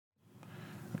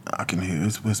I can hear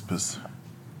his whispers.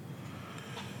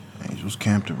 Angels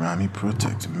camped around me,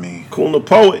 protecting me. Cool the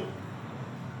poet.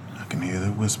 I can hear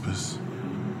their whispers.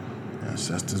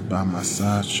 Ancestors by my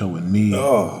side showing me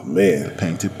Oh, man. the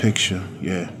painted picture.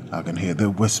 Yeah, I can hear their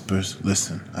whispers.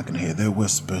 Listen, I can hear their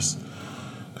whispers.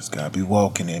 Cause God be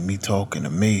walking and me talking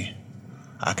to me.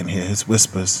 I can hear his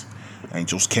whispers.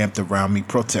 Angels camped around me,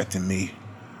 protecting me.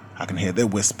 I can hear their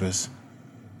whispers.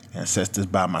 Ancestors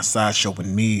by my side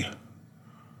showing me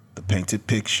the painted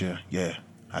picture. Yeah,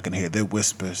 I can hear their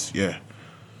whispers. Yeah,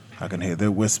 I can hear their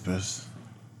whispers.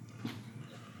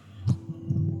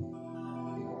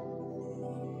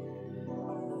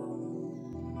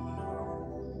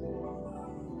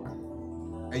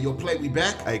 Hey, yo, Play, we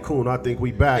back? Hey, Coon, I think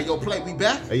we back. Hey, yo, Play, we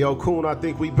back? Hey, yo, Coon, I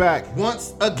think we back.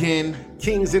 Once again,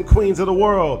 Kings and queens of the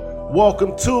world,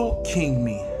 welcome to King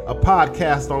Me. a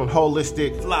podcast on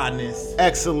holistic Flyness.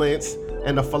 excellence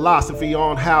and a philosophy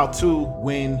on how to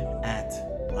Win at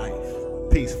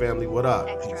life. peace, family. What up?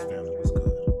 Peace, family, what's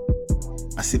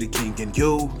good? I see the king in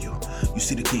you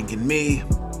see the king in me.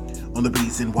 Only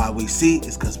reason why we see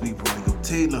is cause we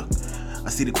royalty. Look, I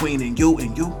see the queen in you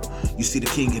see the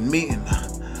king in me. And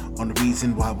only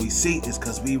reason why we see is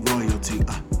cause we royalty.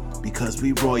 Because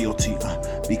we royalty.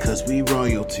 Because we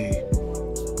royalty.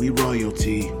 We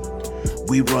royalty.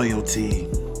 We royalty.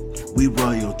 We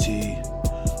royalty.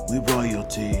 We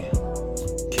royalty.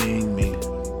 King me.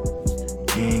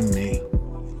 King me.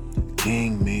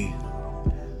 King me.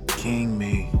 King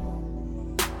me.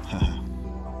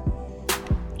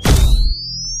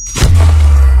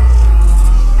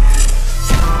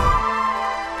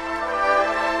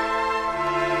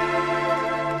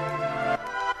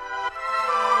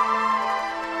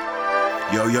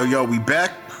 Yo, we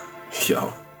back?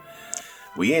 Yo,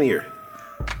 we in here.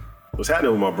 What's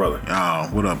happening with my brother? Oh,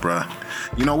 what up, bro?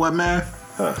 You know what, man?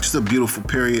 Just a beautiful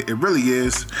period. It really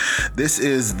is. This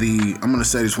is I'm gonna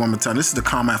say this one more time. This is the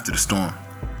calm after the storm.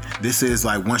 This is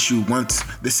like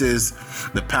this is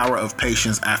the power of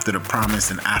patience after the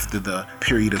promise and after the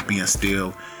period of being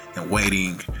still and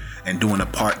waiting and doing a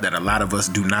part that a lot of us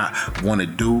do not want to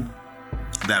do.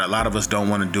 That a lot of us don't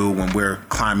want to do when we're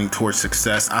climbing towards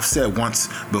success. I've said once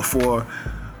before,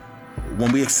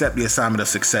 when we accept the assignment of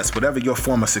success, whatever your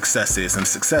form of success is, and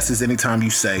success is anytime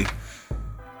you say,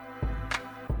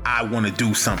 I want to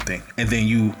do something, and then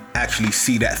you actually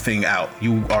see that thing out.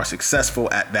 You are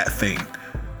successful at that thing.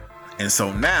 And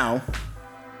so now,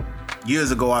 years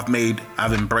ago, I've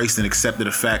embraced and accepted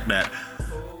the fact that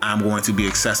I'm going to be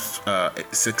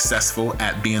successful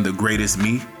at being the greatest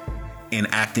me, in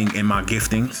acting in my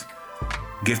giftings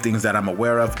that I'm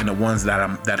aware of, and the ones that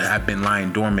have been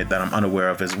lying dormant that I'm unaware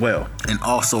of as well. And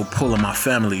also pulling my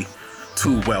family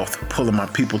to wealth, pulling my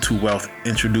people to wealth,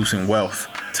 introducing wealth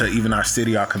to even our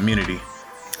city, our community.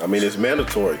 I mean, it's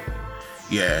mandatory.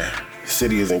 Yeah. The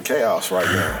city is in chaos right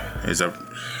now.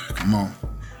 Come on.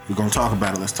 We're gonna talk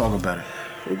about it. Let's talk about it.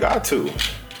 We got to.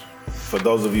 For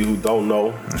those of you who don't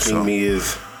know, King Me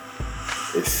is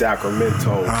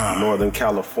Sacramento, Northern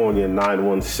California,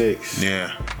 916.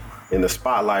 Yeah. In the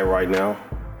spotlight right now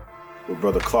with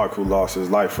Brother Clark, who lost his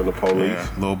life from the police. Yeah,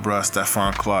 little bruh,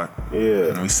 Stephon Clark.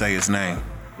 Yeah. And we say his name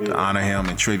to honor him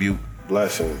and tribute.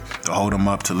 Blessings. To hold him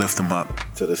up, to lift him up.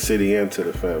 To the city and to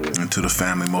the family. And to the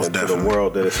family, most and definitely. To the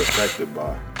world that it's affected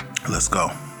by. Let's go.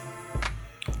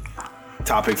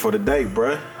 Topic for the day,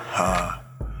 bruh.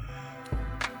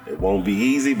 It won't be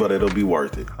easy, but it'll be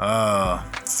worth it.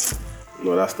 You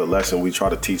know, that's the lesson we try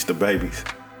to teach the babies.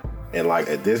 And like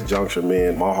at this juncture,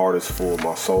 man, my heart is full,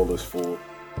 my soul is full,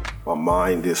 my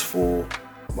mind is full,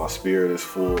 my spirit is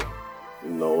full, you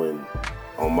know, and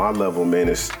on my level, man,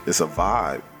 it's a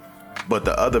vibe. But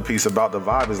the other piece about the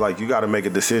vibe is like, you got to make a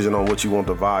decision on what you want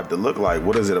the vibe to look like.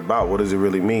 What is it about? What does it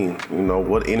really mean? You know,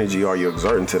 what energy are you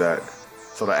exerting to that?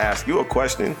 So to ask you a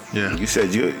question, you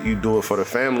said you do it for the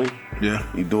family. Yeah.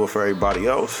 You do it for everybody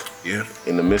else. Yeah.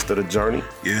 In the midst of the journey.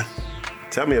 Yeah.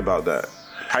 Tell me about that.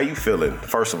 How you feeling?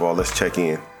 First of all, let's check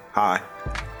in. Hi.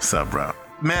 What's up, bro?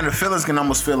 Man, the feelings can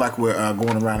almost feel like we're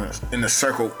going around in a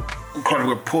circle.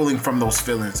 We're pulling from those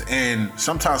feelings. And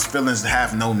sometimes feelings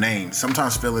have no name.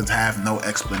 Sometimes feelings have no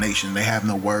explanation. They have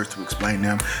no words to explain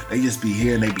them. They just be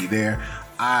here and they be there.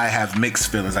 I have mixed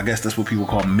feelings. I guess that's what people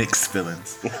call mixed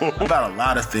feelings. About a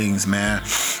lot of things, man.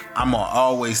 I'm going to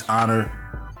always honor,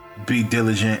 be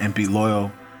diligent, and be loyal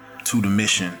to the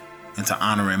mission and to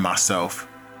honoring myself.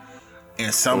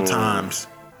 And sometimes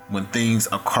when things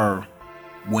occur,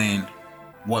 when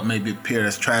what may appear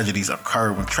as tragedies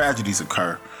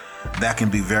occur, that can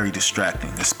be very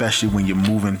distracting, especially when you're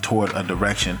moving toward a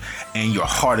direction and your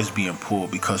heart is being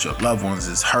pulled because your loved ones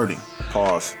is hurting.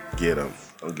 Pause. Get them.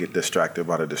 Don't get distracted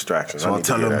by the distractions. So I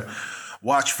tell them,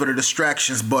 watch for the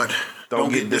distractions, but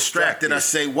don't get distracted. I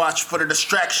say, watch for the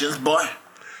distractions, but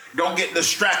don't get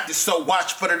distracted. So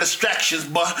watch for the distractions,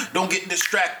 but don't get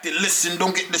distracted. Listen,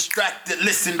 don't get distracted.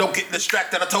 Listen, don't get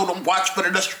distracted. I told them, watch for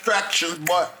the distractions,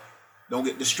 but don't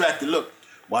get distracted. Look,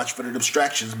 watch for the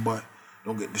distractions, but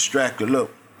don't get distracted.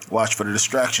 Look, watch for the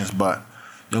distractions, but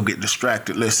don't get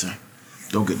distracted. Listen,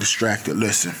 don't get distracted.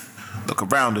 Listen, look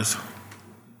around us.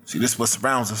 See, this is what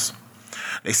surrounds us.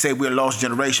 They say we're a lost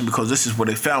generation because this is where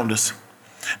they found us.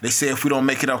 They say if we don't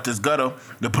make it out this gutter,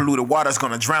 the polluted water's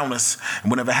gonna drown us.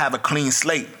 And we'll never have a clean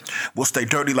slate. We'll stay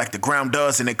dirty like the ground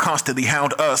does, and they constantly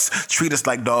hound us, treat us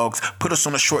like dogs, put us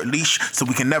on a short leash so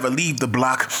we can never leave the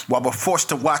block while we're forced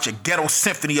to watch a ghetto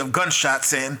symphony of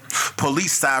gunshots and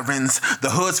police sirens, the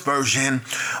hood's version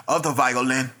of the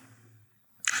violin.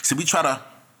 See, we try to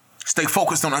stay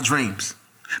focused on our dreams,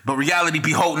 but reality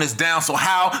be holding us down. So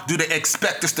how do they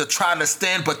expect us to try to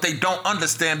stand, but they don't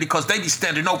understand because they be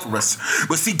standing over us?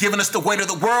 But see, giving us the weight of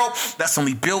the world, that's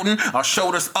only building our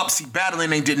shoulders up. See,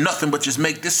 battling ain't did nothing but just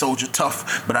make this soldier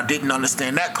tough. But I didn't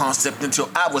understand that concept until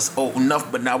I was old enough.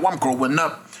 But now I'm growing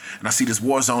up, and I see this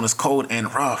war zone is cold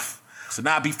and rough. So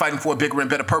now I be fighting for a bigger and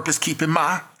better purpose, keeping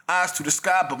my eyes to the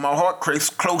sky, but my heart craves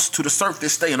close to the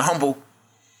surface, staying humble,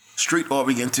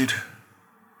 street-oriented.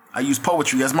 I use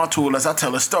poetry as my tool as I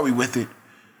tell a story with it.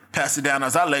 Pass it down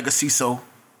as our legacy so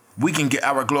we can get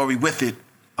our glory with it.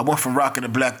 I went from rocking the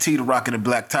black tee to rocking the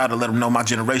black tie to let them know my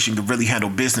generation could really handle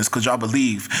business, because y'all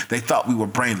believe they thought we were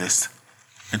brainless.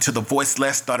 Until the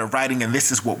voiceless started writing, and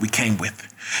this is what we came with.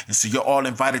 And so you're all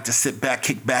invited to sit back,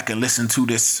 kick back, and listen to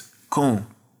this coon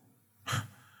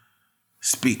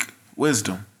speak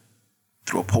wisdom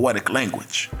through a poetic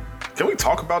language. Can we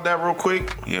talk about that real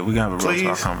quick? Yeah, we gotta have a real Please.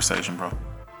 talk conversation, bro.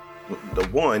 The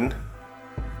one,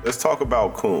 let's talk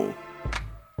about coon.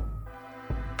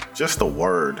 Just the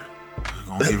word.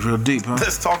 Gonna get real deep, huh?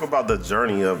 Let's talk about the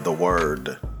journey of the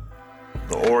word,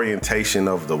 the orientation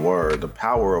of the word, the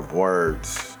power of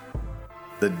words,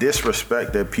 the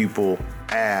disrespect that people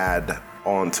add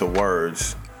onto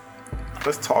words.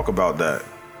 Let's talk about that.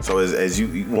 So as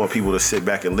you want people to sit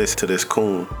back and listen to this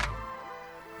coon.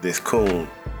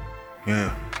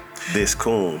 Yeah. This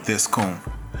coon.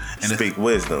 And Speak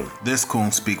wisdom. This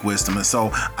coon speak wisdom. And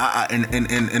so,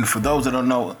 and for those that don't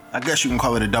know, I guess you can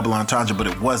call it a double entendre, but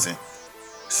it wasn't.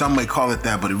 Some may call it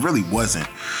that, but it really wasn't.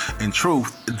 In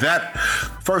truth, that,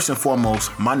 first and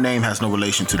foremost, my name has no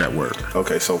relation to that word.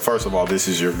 Okay, so first of all, this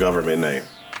is your government name.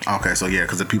 Okay, so yeah,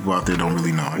 because the people out there don't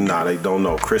really know. Nah, they don't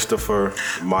know. Christopher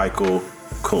Michael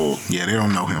Coon. Yeah, they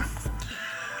don't know him.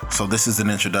 So this is an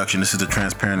introduction. This is the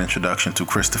transparent introduction to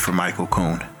Christopher Michael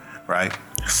Coon, right?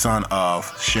 Son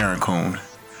of Sharon Coon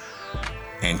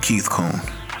and Keith Coon,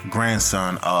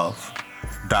 grandson of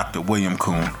Dr. William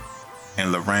Coon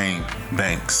and Lorraine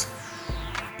Banks.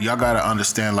 Y'all gotta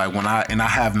understand, like I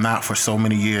have not for so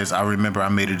many years, I remember I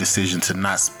made a decision to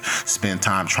not spend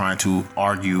time trying to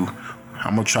argue.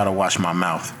 I'm gonna try to watch my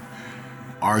mouth.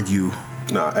 Argue.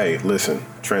 Nah, hey, listen,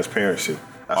 transparency.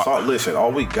 That's all. Listen,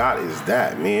 all we got is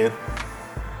that, man.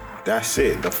 That's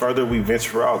it. The further we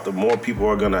venture out, the more people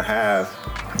are gonna have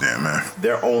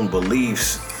their own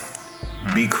beliefs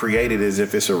be created as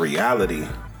if it's a reality.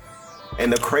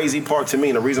 And the crazy part to me,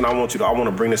 and the reason I want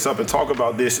to bring this up and talk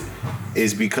about this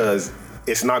is because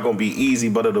it's not gonna be easy,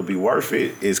 but it'll be worth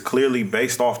it. It's clearly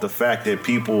based off the fact that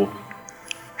people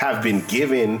have been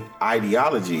given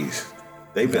ideologies.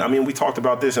 We talked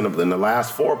about this in the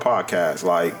last 4 podcasts.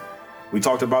 Like, we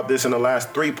talked about this in the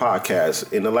last 3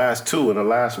 podcasts, in the last 2, in the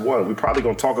last 1. We're probably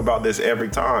going to talk about this every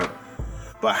time.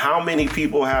 But how many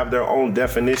people have their own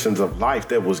definitions of life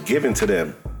that was given to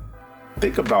them?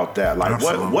 Think about that. Like,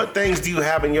 what things do you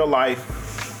have in your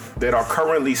life that are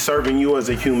currently serving you as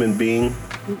a human being,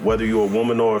 whether you're a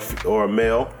woman or a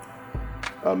male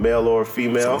or a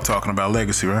female? So we're talking about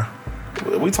legacy, right?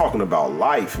 We're talking about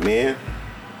life, man.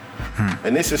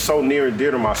 And this is so near and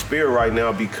dear to my spirit right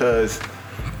now because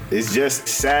it's just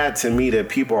sad to me that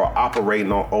people are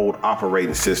operating on old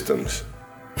operating systems.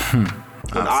 When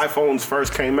iPhones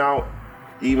first came out,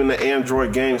 even the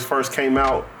Android games first came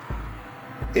out,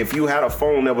 if you had a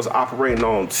phone that was operating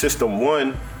on system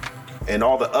 1 and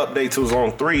all the updates was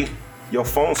on 3, your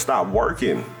phone stopped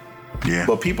working. Yeah.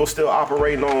 But people still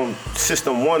operating on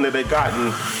system 1 that they got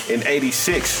in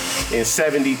 86, in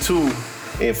 72,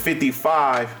 in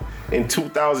 55, in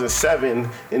 2007,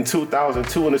 in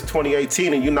 2002, and it's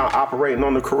 2018, and you're not operating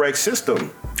on the correct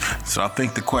system. So I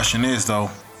think the question is, though,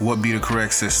 what be the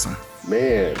correct system?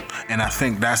 Man. And I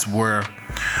think that's where,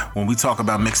 when we talk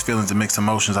about mixed feelings and mixed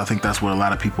emotions, I think that's what a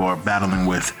lot of people are battling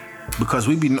with because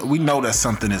we know that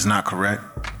something is not correct.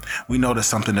 We know that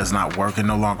something does not work and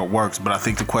no longer works, but I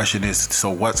think the question is, so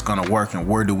what's going to work and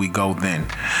where do we go then?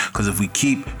 Because if we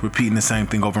keep repeating the same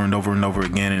thing over and over and over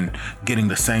again and getting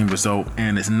the same result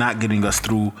and it's not getting us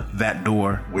through that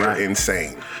door, we're right?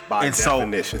 Insane by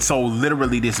definition. So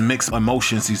literally these mixed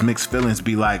emotions, these mixed feelings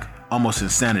be like almost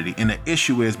insanity. And the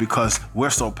issue is because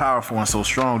we're so powerful and so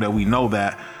strong that we know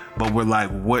that, but we're like,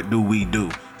 what do we do?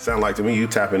 Sound like to me you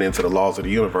tapping into the laws of the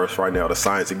universe right now, the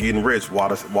science of getting rich,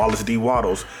 Wallace D.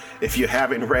 Wattles. If you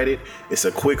haven't read it, it's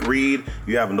a quick read.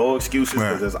 You have no excuses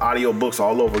because there's audio books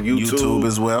all over YouTube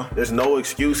as well. There's no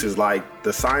excuses. Like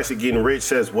the science of getting rich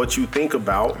says what you think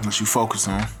about, what you focus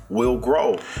on, will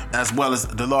grow. As well as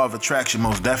the law of attraction,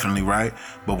 most definitely, right?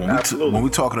 But when we're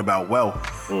talking about wealth,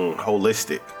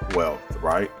 holistic wealth,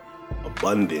 right?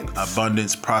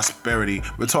 Abundance, prosperity.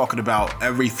 We're talking about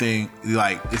everything.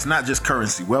 Like, it's not just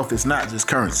currency. Wealth is not just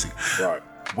currency. Right.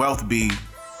 Wealth be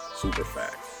super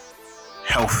facts.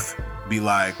 Health be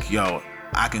like, yo,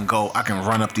 I can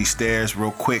run up these stairs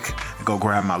real quick and go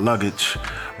grab my luggage,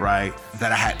 right?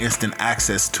 That I had instant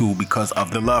access to because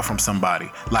of the love from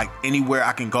somebody. Like anywhere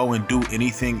I can go and do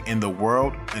anything in the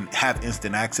world and have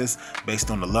instant access based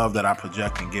on the love that I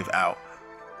project and give out.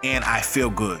 And I feel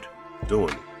good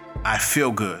doing it. I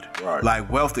feel good. Right.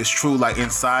 Like wealth is true, like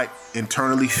inside,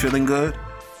 internally feeling good,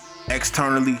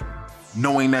 externally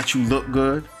knowing that you look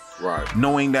good, right?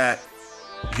 Knowing that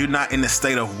you're not in a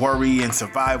state of worry and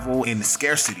survival and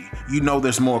scarcity. You know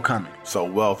there's more coming. So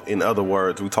wealth, in other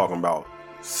words, we're talking about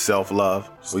self-love.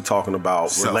 We're talking about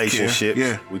self-care. Relationships.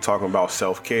 Yeah. We're talking about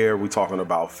self-care. We're talking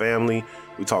about family.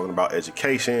 We're talking about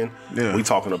education. Yeah. We're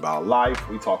talking about life.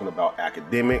 We're talking about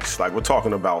academics. Like we're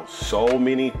talking about so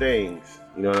many things.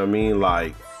 You know what I mean?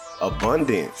 Like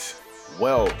abundance,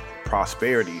 wealth,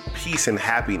 prosperity, peace, and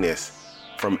happiness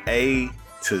from A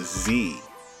to Z.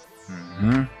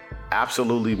 Mm-hmm.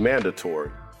 Absolutely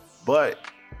mandatory. But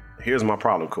here's my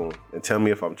problem, Coon. And tell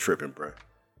me if I'm tripping, bro.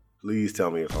 Please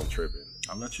tell me if I'm tripping.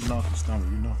 I'll let you know if it's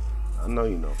coming, you know. I know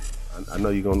you know. I know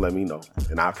you're going to let me know.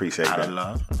 And I appreciate that. Out of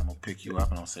love. I'm going to pick you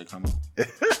up and I'll say, come on.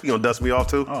 You going to dust me off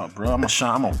too? Oh, bro. I'm going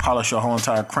to polish your whole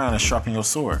entire crown and sharpen your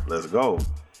sword. Let's go.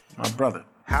 My brother.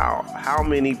 How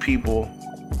many people,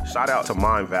 shout out to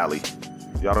Mind Valley.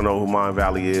 Y'all don't know who Mind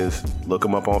Valley is. Look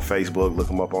him up on Facebook. Look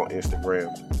him up on Instagram.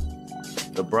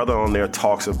 The brother on there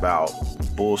talks about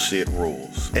bullshit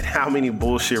rules. And how many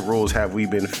bullshit rules have we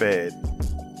been fed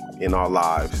in our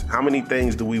lives? How many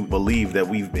things do we believe that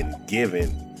we've been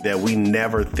given that we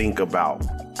never think about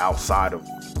outside of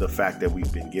the fact that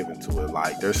we've been given to it?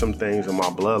 Like there's some things in my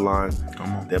bloodline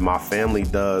that my family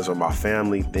does or my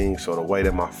family thinks or the way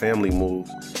that my family moves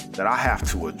that I have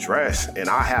to address. And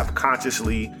I have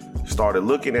consciously started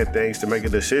looking at things to make a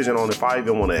decision on if I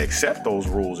even want to accept those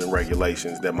rules and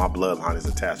regulations that my bloodline is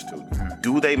attached to. Mm-hmm.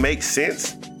 Do they make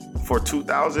sense for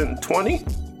 2020?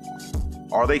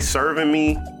 Are they serving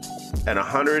me at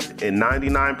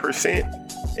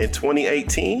 199% in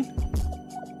 2018?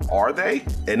 Are they?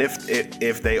 And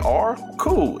if they are,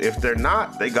 cool. If they're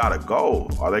not, they gotta go.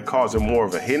 Are they causing more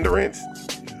of a hindrance?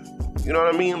 You know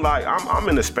what I mean? Like I'm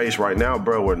in a space right now,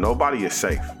 bro, where nobody is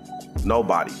safe.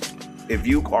 Nobody. If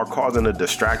you are causing a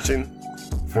distraction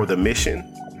for the mission,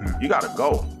 you gotta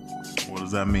go. What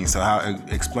does that mean? So how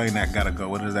explain that gotta go?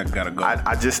 What does that gotta go? I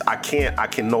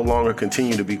can no longer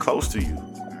continue to be close to you.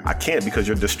 I can't because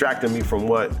you're distracting me from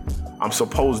what I'm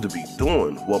supposed to be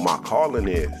doing, what my calling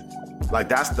is. Like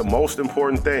that's the most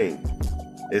important thing.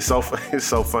 It's so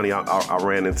funny. I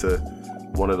ran into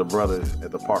one of the brothers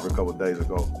at the park a couple of days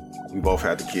ago. We both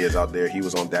had the kids out there. He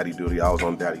was on daddy duty. I was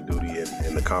on daddy duty.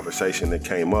 And the conversation that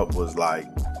came up was like,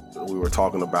 we were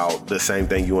talking about the same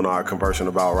thing you and I are conversing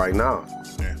about right now.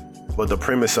 Yeah. But the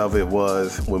premise of it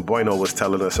was when Bueno was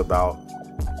telling us about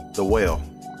the whale.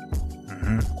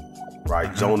 Mm-hmm. Right?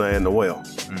 Mm-hmm. Jonah and the whale.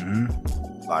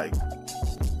 Mm-hmm. Like,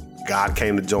 God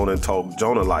came to Jonah and told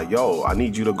Jonah, like, yo, I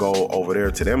need you to go over there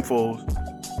to them fools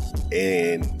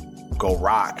and go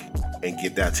rock and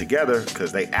get that together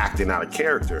because they acting out of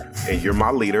character. And you're my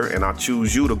leader, and I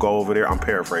choose you to go over there. I'm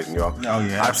paraphrasing, y'all. Oh,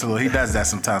 yeah, absolutely. He does that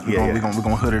sometimes. We're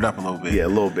gonna hood it up a little bit. Yeah, a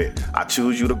little bit. I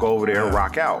choose you to go over there and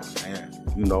rock out. Yeah.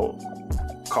 You know,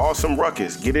 cause some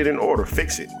ruckus. Get it in order.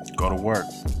 Fix it. Go to work.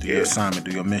 Do your assignment.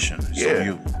 Do your mission. Yeah.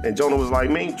 You. And Jonah was like,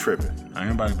 me tripping. I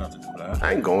ain't about to do that.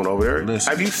 I ain't going over there.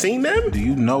 Listen, have you seen them? Do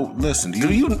you know? Listen.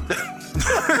 Do you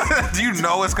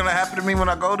know what's gonna happen to me when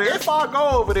I go there? If I go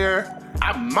over there,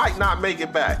 I might not make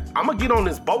it back. I'm gonna get on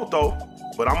this boat though,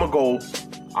 but I'm gonna go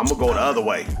the other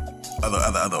way.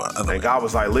 Other And God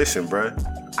was like, listen, bruh,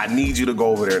 I need you to go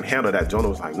over there and handle that. Jonah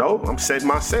was like, no, I'm setting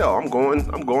my sail. I'm going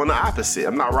the opposite.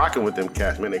 I'm not rocking with them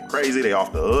cats, man. They crazy. They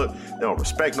off the hook. They don't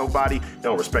respect nobody. They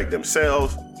don't respect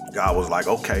themselves. God was like,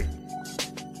 okay,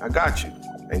 I got you.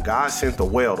 And God sent the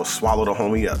whale to swallow the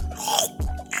homie up.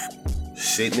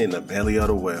 Sitting in the belly of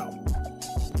the whale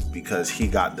because he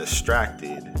got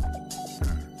distracted.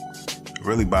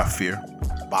 Really by fear.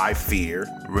 By fear.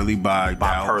 Really by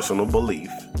doubt. Personal belief.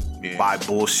 Yeah. By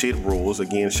bullshit rules.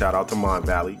 Again, shout out to Mind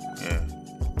Valley. Yeah.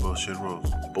 Bullshit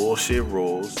rules. Bullshit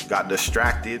rules. Got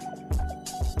distracted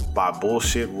by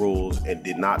bullshit rules and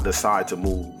did not decide to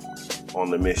move on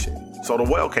the mission. So the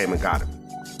whale came and got him.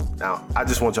 Now, I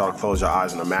just want y'all to close your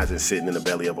eyes and imagine sitting in the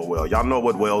belly of a whale. Y'all know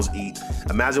what whales eat.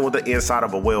 Imagine what the inside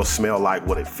of a whale smell like,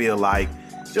 what it feel like.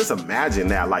 Just imagine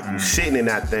that, like you sitting in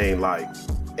that thing, like,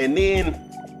 and then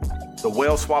the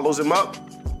whale swallows him up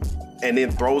and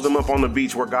then throws him up on the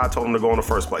beach where God told him to go in the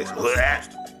first place. You know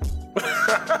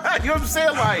what I'm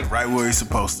saying? Like, right where he's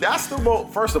supposed to. That's the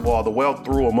first of all, the whale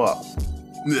threw him up.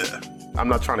 Yeah. I'm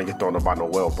not trying to get thrown up by no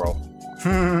whale, bro.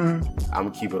 I'm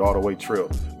gonna keep it all the way true.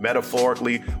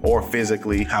 Metaphorically or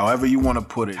physically. However you want to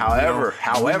put it. However.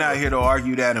 We're not here to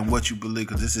argue that and what you believe,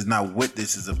 because this is not what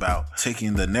this is about.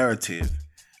 Taking the narrative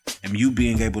and you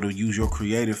being able to use your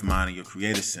creative mind and your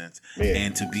creative sense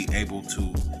and to be able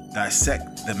to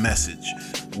dissect the message.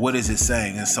 What is it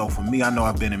saying? And so for me, I know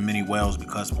I've been in many wells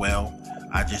because, well,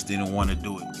 I just didn't want to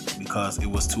do it because it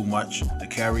was too much to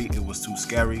carry. It was too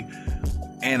scary.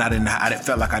 And I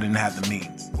felt like I didn't have the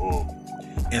means.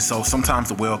 And so sometimes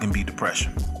the well can be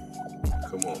depression.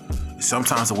 Come on.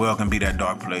 Sometimes the well can be that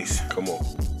dark place. Come on.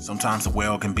 Sometimes the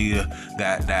well can be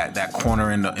that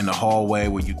corner in the hallway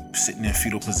where you sitting in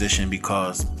fetal position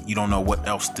because you don't know what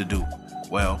else to do.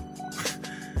 Well,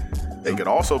 it could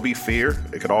also be fear.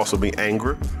 It could also be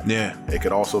anger. Yeah. It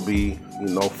could also be,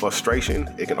 frustration.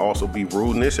 It could also be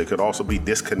rudeness. It could also be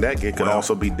disconnect. It could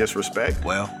also be disrespect.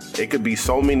 Well, it could be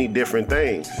so many different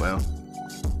things. Well,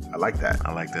 I like that.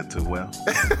 I like that too. Well,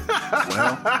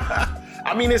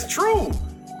 I mean, it's true.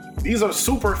 These are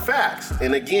super facts.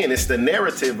 And again, it's the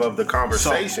narrative of the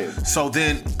conversation. So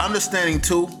then understanding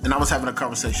too, and I was having a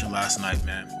conversation last night,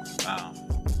 man.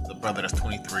 The brother that's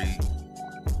 23.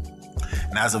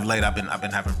 And as of late, I've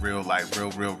been having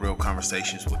real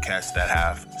conversations with cats that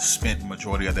have spent the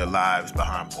majority of their lives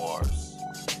behind bars,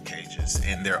 cages,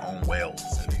 in their own wells,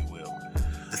 if you will.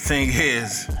 The thing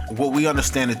is, what we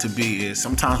understand it to be is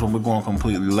sometimes when we're going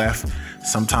completely left,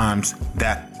 sometimes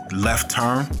that left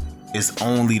turn is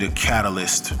only the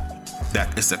catalyst.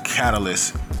 That it's a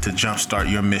catalyst to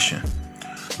jumpstart your mission.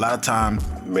 A lot of time,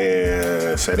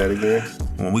 man, say that again.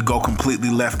 When we go completely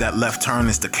left, that left turn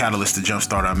is the catalyst to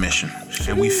jumpstart our mission.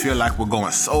 And we feel like we're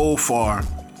going so far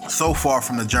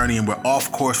from the journey and we're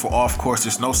off course.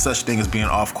 There's no such thing as being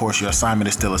off course. Your assignment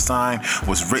is still assigned.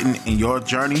 What's written in your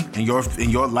journey, in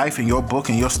your life, in your book,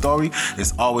 in your story,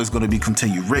 is always going to be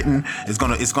continued written.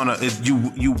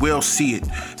 You will see it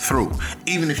through,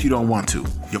 even if you don't want to.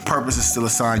 Your purpose is still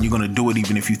assigned. You're going to do it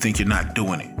even if you think you're not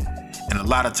doing it. And a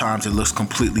lot of times it looks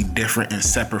completely different and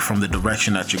separate from the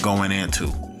direction that you're going into.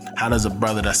 How does a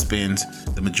brother that spends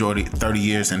the majority 30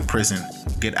 years in prison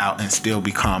get out and still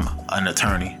become an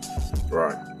attorney?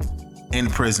 Right. In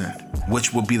prison,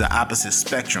 which would be the opposite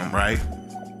spectrum, right?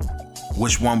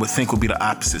 Which one would think would be the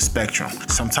opposite spectrum?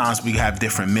 Sometimes we have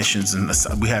different missions and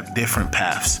we have different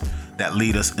paths that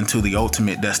lead us into the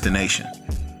ultimate destination.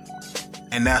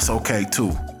 And that's okay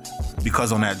too.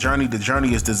 Because on that journey, the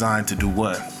journey is designed to do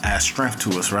what? Add strength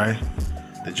to us, right?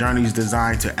 The journey is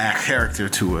designed to add character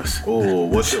to us. Oh,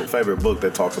 what's your favorite book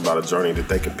that talks about a journey that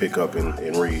they can pick up and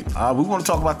read? We want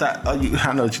to talk about that.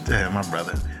 I know what you're doing, my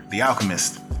brother. The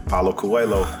Alchemist. Paulo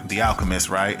Coelho. The Alchemist,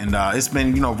 right? And it's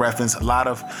been, referenced. A lot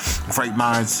of great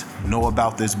minds know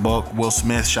about this book. Will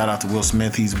Smith, shout out to Will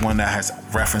Smith. He's one that has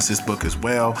referenced this book as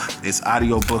well. It's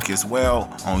audio book as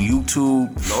well on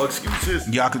YouTube. No excuses.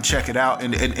 Y'all can check it out.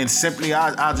 And simply,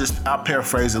 I'll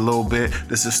paraphrase a little bit.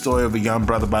 This is a story of a young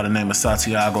brother by the name of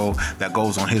Santiago that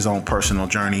goes on his own personal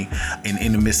journey. And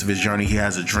in the midst of his journey, he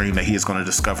has a dream that he is going to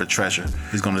discover treasure.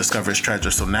 He's going to discover his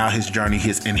treasure. So now his journey,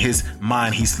 in his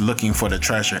mind, he's looking for the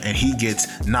treasure. And he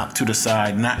gets knocked to the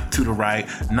side, knocked to the right,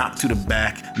 knocked to the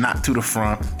back, knocked to the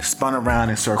front, spun around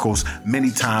in circles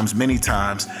many times.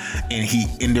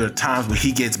 And there are times where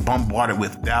he gets bombarded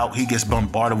with doubt, he gets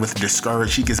bombarded with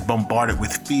discouraged, he gets bombarded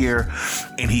with fear,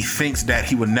 and he thinks that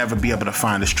he would never be able to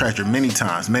find his treasure many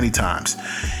times.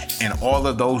 And all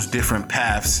of those different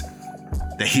paths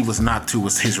that he was knocked to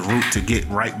was his route to get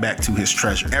right back to his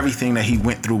treasure. Everything that he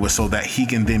went through was so that he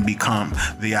can then become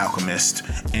the alchemist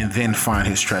and then find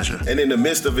his treasure. And in the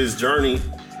midst of his journey,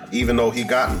 even though he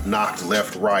got knocked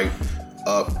left, right,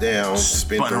 up, down,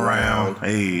 spun around,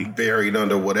 buried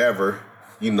under whatever,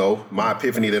 you know, my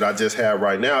epiphany that I just had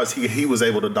right now is he was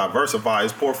able to diversify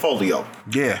his portfolio.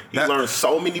 Yeah. He learned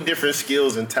so many different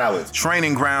skills and talents.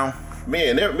 Training ground.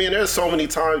 Man, there's so many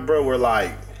times, bro, where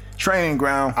like, training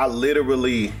ground. I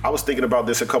was thinking about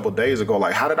this a couple days ago.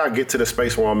 Like, how did I get to the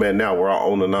space where I'm at now, where I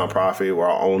own a nonprofit, where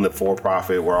I own the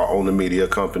for-profit, where I own the media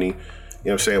company, you know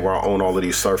what I'm saying, where I own all of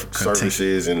these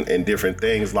services and different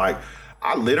things. Like,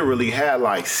 I literally had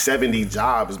like 70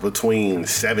 jobs between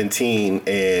 17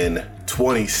 and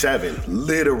 27,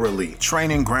 literally.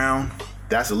 Training ground.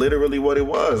 That's literally what it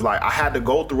was. Like, I had to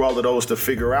go through all of those to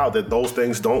figure out that those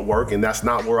things don't work, and that's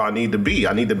not where I need to be.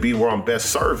 I need to be where I'm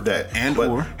best served at. And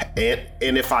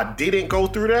if I didn't go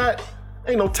through that,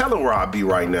 ain't no telling where I'd be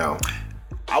right now.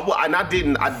 I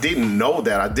didn't know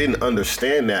that. I didn't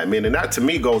understand that, man. And that to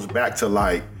me goes back to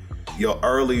like your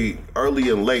early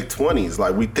and late 20s.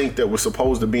 Like, we think that we're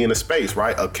supposed to be in a space,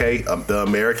 right? Okay, the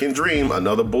American dream,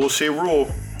 another bullshit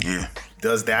rule. Yeah.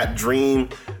 Does that dream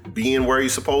being where you're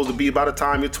supposed to be by the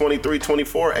time you're 23,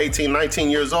 24, 18,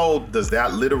 19 years old, does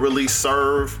that literally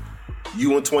serve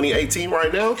you in 2018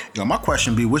 right now? Yo, my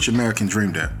question be, which American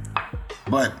dream that?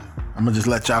 But I'm gonna just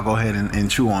let y'all go ahead and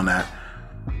chew on that.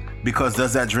 Because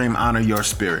does that dream honor your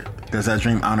spirit? Does that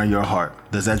dream honor your heart?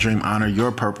 Does that dream honor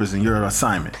your purpose and your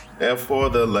assignment? And for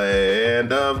the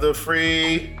land of the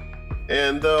free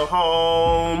and the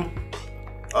home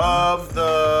of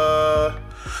the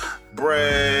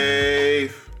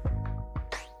brave.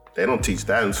 They don't teach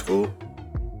that in school.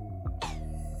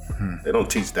 They don't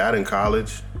teach that in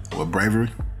college. What, bravery?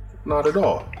 Not at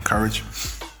all. Courage?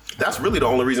 That's really the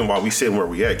only reason why we sitting where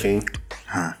we at, King.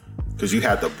 Because you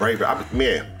had the bravery.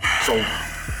 So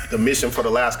the mission for the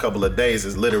last couple of days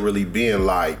is literally being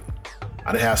like,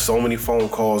 I done had so many phone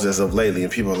calls as of lately,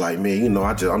 and people are like, man, you know,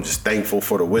 I'm just thankful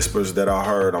for the whispers that I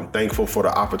heard. I'm thankful for the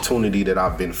opportunity that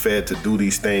I've been fed to do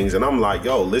these things. And I'm like,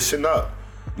 yo, listen up.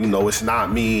 You know, it's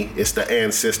not me, it's the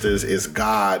ancestors, it's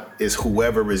God, it's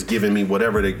whoever is giving me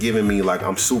whatever they're giving me. Like,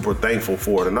 I'm super thankful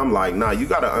for it. And I'm like, nah, you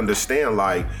got to understand,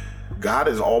 like, God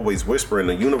is always whispering.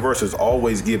 The universe is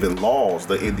always giving laws.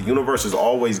 The universe is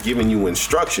always giving you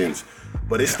instructions.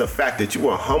 But it's the fact that you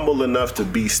are humble enough to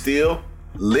be still,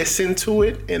 listen to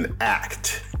it, and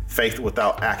act. Faith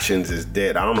without actions is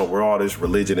dead. I don't know where all this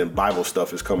religion and Bible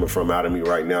stuff is coming from out of me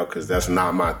right now, because that's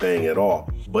not my thing at all.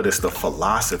 But it's the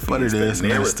philosophy. But it is,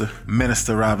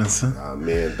 Minister Robinson. Ah,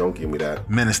 man, don't give me that.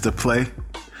 Minister Play.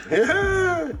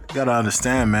 Yeah. Gotta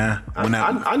understand, man. I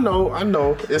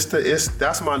know.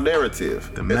 That's my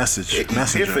narrative. The message.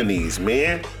 Epiphanies,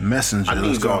 man. Messenger. I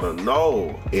need y'all to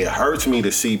know. It hurts me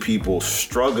to see people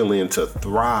struggling to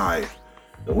thrive.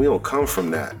 And we don't come from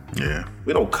that. Yeah.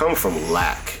 We don't come from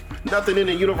lack. Nothing in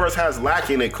the universe has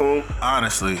lack in it, Coon.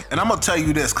 Honestly. And I'm gonna tell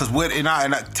you this, because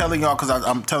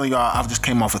I'm telling y'all, I've just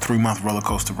came off a 3-month roller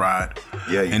coaster ride.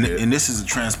 Yeah, you did. And this is a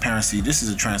transparency.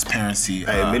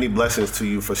 Hey, many blessings to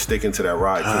you for sticking to that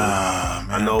ride, Coon.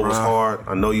 Man, I know it was hard.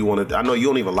 I know you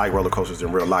don't even like roller coasters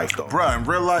in real life, though. Bruh, in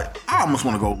real life, I almost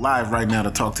want to go live right now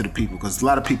to talk to the people, because a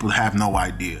lot of people have no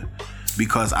idea.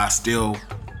 Because I still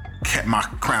kept my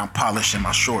crown polished and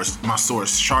my sword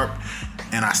sharp,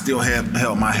 and I still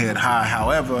held my head high.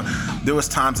 However, there was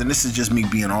times, and this is just me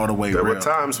being all the way real. There were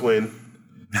times when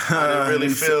I didn't really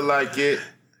feel like it.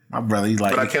 My brother, he's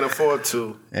like, but I can't afford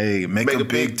to. Hey, make a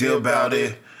big deal about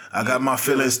it. I got my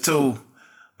feelings too,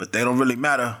 but they don't really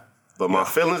matter. But my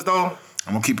feelings, though?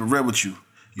 I'm gonna keep it real with you.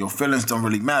 Your feelings don't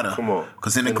really matter. Come on.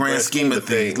 Because in the grand scheme of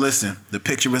things, listen, the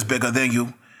picture is bigger than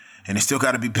you. And it still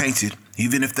got to be painted,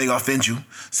 even if they offend you.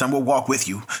 Some will walk with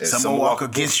you, some will walk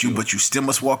against you, but you still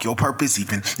must walk your purpose,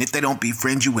 even if they don't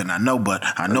befriend you. And I know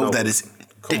that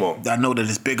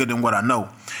it's bigger than what I know.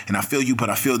 And I feel you, but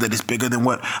I feel that it's bigger than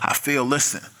what I feel.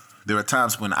 Listen, there are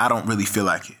times when I don't really feel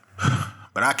like it,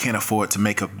 but I can't afford to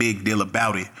make a big deal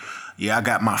about it. Yeah, I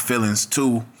got my feelings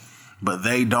too, but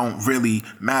they don't really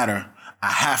matter. I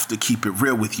have to keep it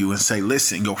real with you and say,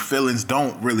 listen, your feelings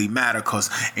don't really matter, because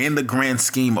in the grand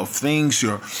scheme of things,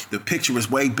 the picture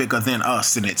is way bigger than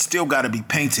us, and it's still got to be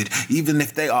painted. Even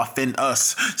if they offend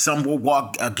us, some will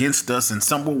walk against us and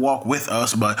some will walk with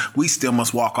us, but we still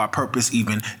must walk our purpose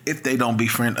even if they don't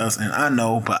befriend us. And I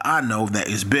know that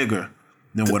it's bigger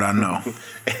than what I know.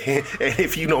 And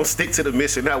if you don't stick to the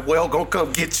mission, that well gonna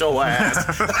come get your ass.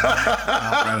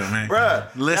 Brother, man. Bruh,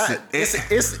 listen,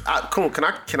 it's cool. Can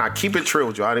I keep it true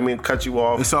with you? I didn't mean to cut you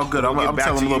off. It's all good. I'm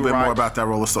telling a little bit more about that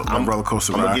roller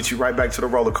coaster. I'm gonna get you right back to the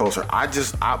roller coaster. I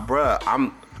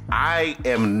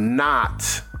am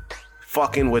not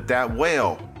fucking with that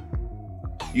whale.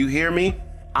 You hear me?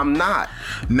 I'm not.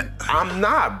 I'm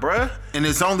not, bruh. And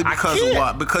it's only because of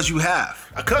what? Because you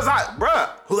have. Because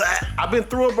I've been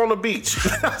through up on the beach.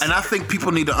 And I think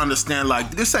people need to understand,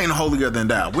 like, this ain't holier than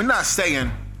thou. We're not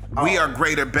saying we are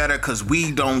greater, better, because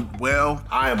we don't, well.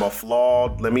 I am a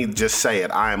flawed, let me just say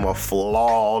it. I am a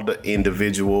flawed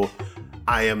individual.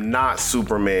 I am not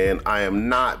Superman. I am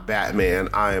not Batman.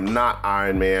 I am not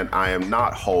Iron Man. I am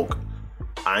not Hulk.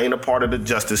 I ain't a part of the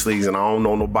Justice Leagues, and I don't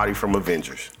know nobody from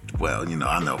Avengers. Well, you know,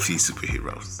 I know a few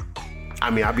superheroes. I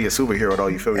mean, I'd be a superhero though,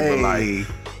 you feel me? Hey. But like,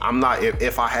 I'm not,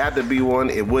 if I had to be one,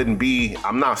 it wouldn't be,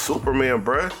 I'm not Superman,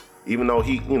 bruh. Even though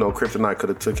he, you know, Kryptonite could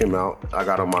have took him out. I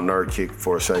got on my nerd kick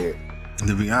for a second.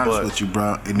 To be honest with you,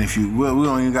 bro, and if you, we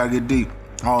don't even gotta get deep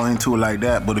all into it like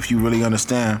that, but if you really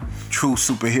understand true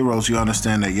superheroes, you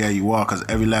understand that, yeah, you are, because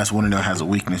every last one of them has a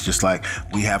weakness, just like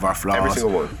we have our flaws. Every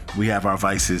single one. We have our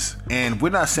vices. And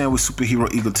we're not saying we're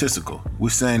superhero egotistical.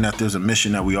 We're saying that there's a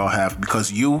mission that we all have,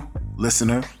 because you,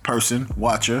 listener, person,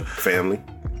 watcher, family,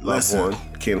 loved one,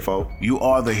 kinfolk, you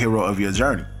are the hero of your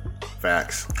journey.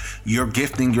 Facts. Your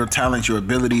gifting, your talent, your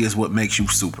ability is what makes you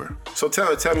super. So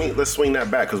tell me, let's swing that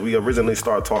back, because we originally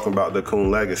started talking about the Coon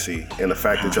legacy and the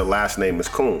fact that your last name is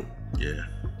Coon. Yeah.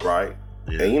 Right?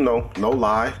 Yeah. And you know, no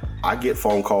lie, I get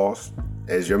phone calls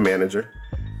as your manager.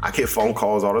 I get phone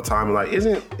calls all the time like,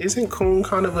 isn't Coon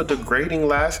kind of a degrading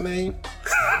last name?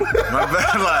 My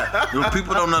bad, like,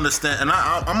 people don't understand, and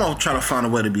I'm gonna try to find a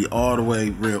way to be all the way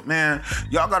real. Man,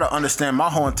 y'all gotta understand, my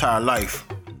whole entire life,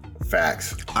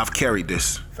 Facts. I've carried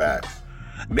this. Facts.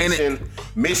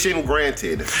 Mission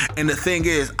granted. And the thing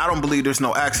is, I don't believe there's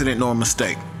no accident nor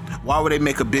mistake. Why would they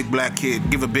make a big black kid,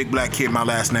 give a big black kid my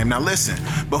last name? Now listen,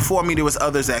 before me there was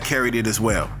others that carried it as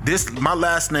well. My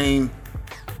last name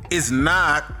is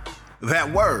not that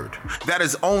word. That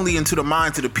is only into the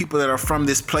minds of the people that are from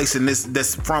this place and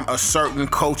that's from a certain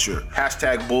culture.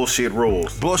 Hashtag bullshit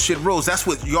rules. Bullshit rules. That's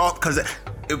what y'all, because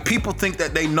if people think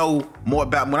that they know more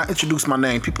about me, when I introduce my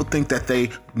name, people think that they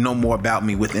know more about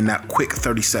me within that quick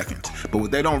 30 seconds. But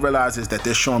what they don't realize is that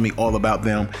they're showing me all about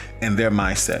them and their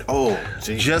mindset. Oh,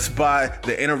 geez. Just by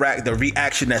the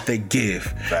reaction that they give.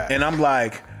 Fact. And I'm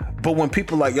like, but when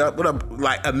people like, yo, what up?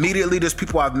 Like immediately there's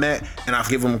people I've met and I've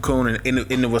given them a Coon and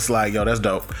it was like, yo, that's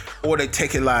dope. Or they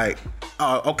take it like,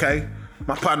 oh, okay,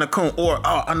 my partner Coon. Or,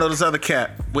 oh, I know this other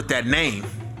cat with that name.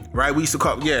 Right, we used to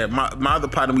call, my other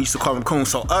partner, we used to call him Coon.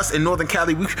 So us in Northern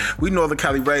Cali, we Northern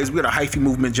Cali raised, we're the hyphy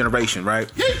movement generation, right?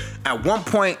 At one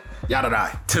point,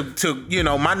 to you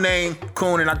know, my name,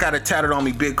 Coon, and I got it tatted on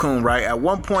me, Big Coon, right? At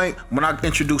one point, when I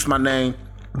introduced my name,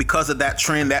 because of that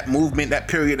trend, that movement, that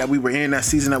period that we were in, that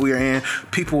season that we were in,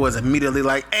 people was immediately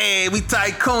like, hey, we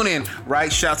tycooning,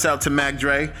 right? Shouts out to Mac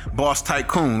Dre, Boss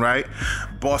Tycoon, right?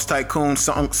 Boss Tycoon,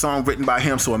 song written by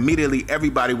him. So immediately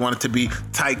everybody wanted to be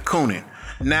tycooning.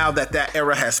 Now that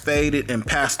era has faded and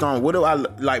passed on, what do I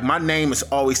like? My name is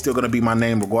always still going to be my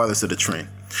name regardless of the trend.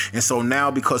 And so now,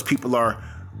 because people are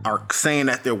saying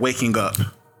that they're waking up,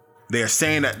 they're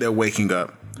saying that they're waking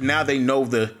up. Now they know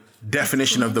the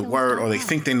definition of the word, or they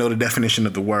think they know the definition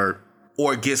of the word,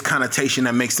 or it gives connotation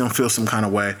that makes them feel some kind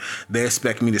of way. They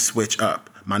expect me to switch up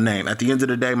my name. At the end of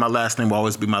the day, my last name will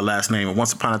always be my last name. And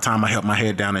once upon a time, I held my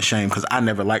head down in shame because I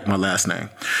never liked my last name,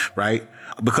 right?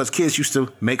 Because kids used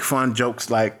to make fun jokes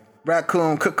like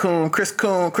Raccoon, Cocoon, Chris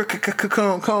Coon,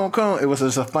 Cocoon, Coon. It was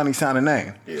just a funny sounding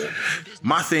name. Yeah.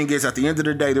 My thing is, at the end of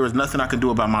the day, there is nothing I can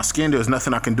do about my skin. There's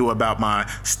nothing I can do about my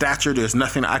stature. There's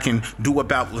nothing I can do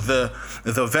about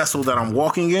the vessel that I'm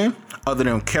walking in, other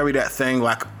than carry that thing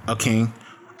like a king,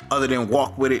 other than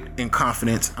walk with it in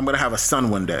confidence. I'm gonna have a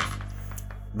son one day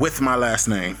with my last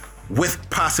name, with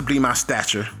possibly my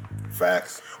stature.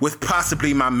 Facts. With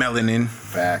possibly my melanin.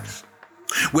 Facts.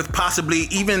 With possibly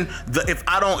even if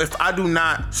I do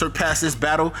not surpass this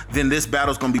battle, then this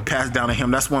battle's gonna be passed down to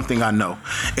him. That's one thing I know.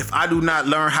 If I do not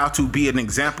learn how to be an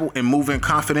example and move in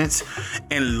confidence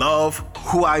and love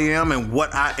who I am and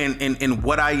what I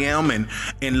am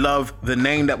and love the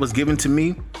name that was given to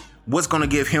me, what's gonna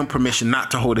give him permission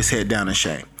not to hold his head down in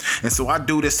shame? And so I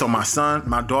do this so my son,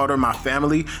 my daughter, my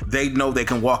family, they know they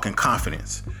can walk in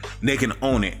confidence. They can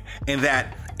own it.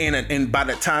 And by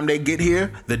the time they get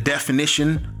here, the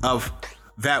definition of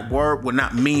that word will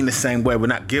not mean the same way, will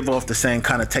not give off the same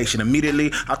connotation.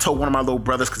 Immediately, I told one of my little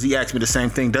brothers, because he asked me the same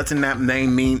thing, doesn't that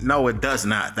name mean? No, it does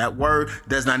not. That word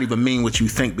does not even mean what you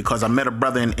think, because I met a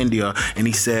brother in India and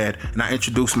he said, and I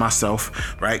introduced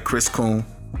myself, right, Chris Coon.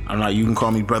 I'm like, you can call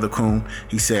me Brother Coon.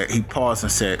 He paused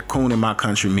and said, Coon in my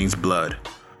country means blood.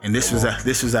 And this was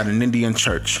at an Indian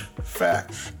church.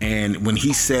 Facts. And when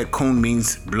he said Coon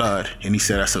means blood, and he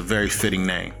said that's a very fitting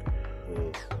name.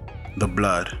 The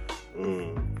blood.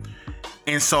 And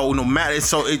And so no matter,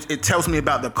 so it tells me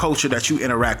about the culture that you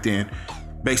interact in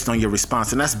based on your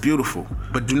response. And that's beautiful.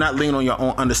 But do not lean on your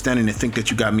own understanding and think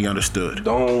that you got me understood.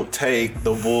 Don't take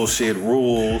the bullshit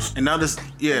rules and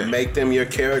make them your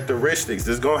characteristics.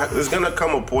 There's gonna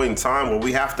come a point in time where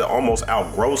we have to almost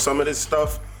outgrow some of this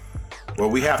stuff, where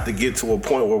we have to get to a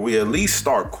point where we at least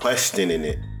start questioning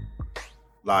it.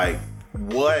 Like,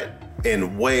 what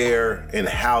and where and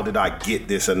how did I get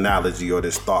this analogy or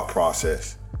this thought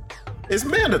process? It's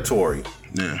mandatory.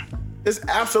 Yeah. It's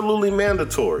absolutely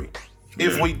mandatory. Yeah.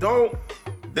 If we don't,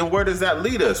 then where does that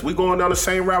lead us? We going down the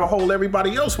same rabbit hole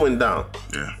everybody else went down.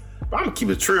 Yeah. But I'm gonna keep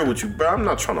it real with you, bro. I'm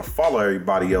not trying to follow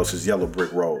everybody else's yellow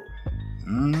brick road.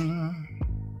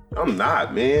 I'm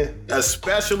not, man.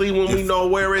 Especially when we know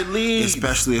where it leads.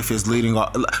 Especially if it's leading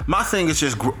off. My thing is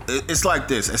just, it's like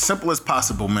this, as simple as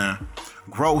possible, man.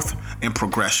 Growth and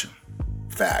progression.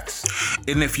 Facts.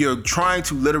 And if you're trying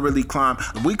to literally climb,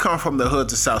 we come from the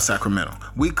hoods of South Sacramento.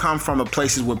 We come from a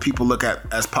places where people look at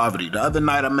as poverty. The other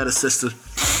night I met a sister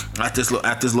at this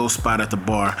little spot at the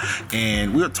bar,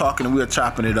 and we were talking and we were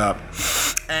chopping it up.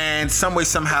 And some way,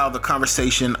 somehow, the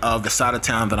conversation of the side of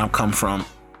town that I'm come from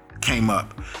came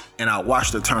up, and I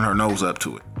watched her turn her nose up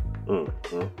to it.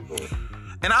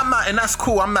 And I'm not, and that's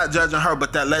cool. I'm not judging her,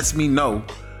 but that lets me know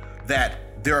that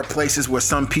there are places where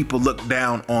some people look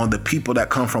down on the people that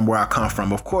come from where I come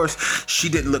from. Of course, she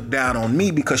didn't look down on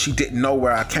me because she didn't know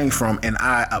where I came from, and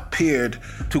I appeared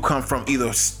to come from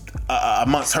either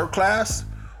amongst her class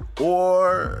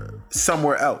or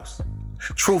somewhere else.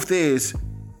 Truth is,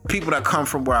 people that come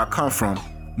from where I come from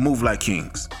move like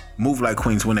kings, move like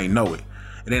queens when they know it.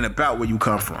 It ain't about where you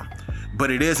come from, but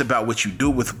it is about what you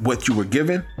do with what you were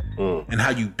given and how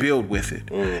you build with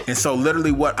it. And so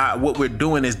literally what we're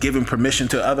doing is giving permission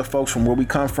to other folks from where we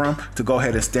come from to go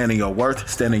ahead and stand in your worth,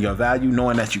 stand in your value,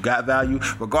 knowing that you got value,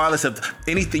 regardless of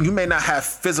anything. You may not have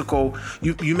physical,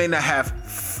 you may not have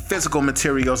physical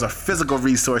materials or physical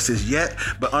resources yet,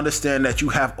 but understand that you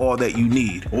have all that you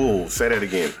need. Oh, say that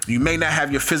again. You may not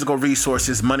have your physical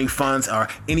resources, money, funds, or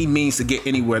any means to get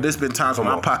anywhere. There's been times when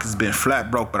my pocket's been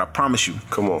flat broke, but I promise you.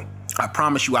 I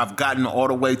promise you, I've gotten all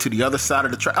the way to the other side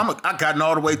of the track. I've gotten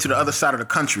all the way to the other side of the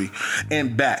country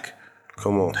and back.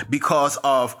 Come on. Because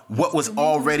of what was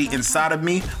already inside of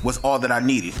me was all that I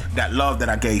needed. That love that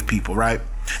I gave people, right?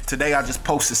 Today I just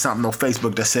posted something on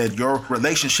Facebook that said your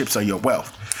relationships are your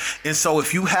wealth. And so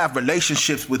if you have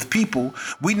relationships with people,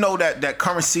 we know that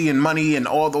currency and money and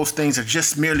all those things are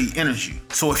just merely energy.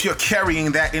 So if you're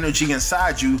carrying that energy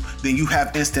inside you, then you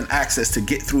have instant access to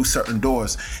get through certain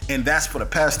doors. And that's for the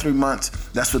past 3 months,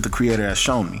 that's what the Creator has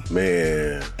shown me.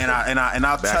 Man. And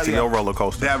I'll tell you, your roller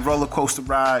coaster. That roller coaster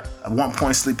ride, at one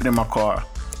point sleeping in my car,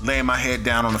 laying my head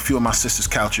down on a few of my sister's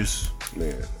couches.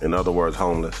 Man. In other words,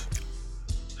 homeless.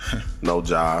 No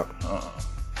job.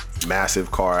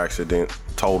 Massive car accident.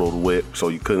 Totaled whip, so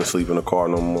you couldn't sleep in the car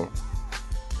no more.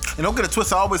 And don't get it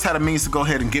twisted, I always had a means to go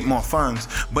ahead and get more funds,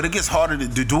 but it gets harder to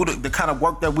do the kind of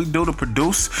work that we do to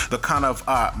produce, the kind of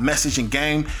message and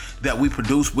game that we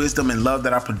produce, wisdom and love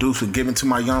that I produce and giving to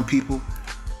my young people,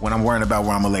 when I'm worrying about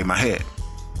where I'm gonna lay my head.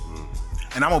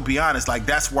 And I'm gonna be honest, like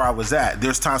that's where I was at.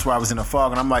 There's times where I was in a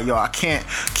fog and I'm like, yo, I can't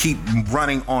keep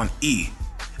running on E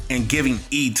and giving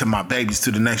E to my babies,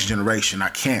 to the next generation. I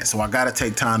can't, so I gotta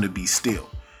take time to be still.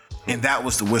 And that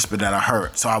was the whisper that I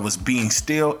heard. So I was being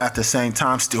still at the same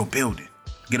time, still building.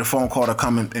 Get a phone call to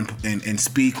come and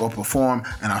speak or perform,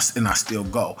 and I still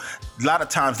go. A lot of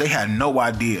times they had no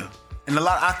idea. And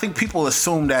I think people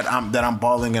assume that I'm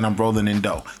balling and I'm rolling in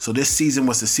dough. So this season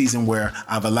was the season where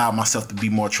I've allowed myself to be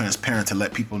more transparent, to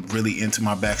let people really into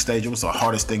my backstage. It was the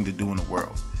hardest thing to do in the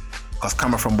world. Because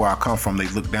coming from where I come from, they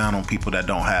look down on people that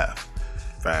don't have.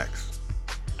 Facts.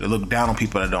 They look down on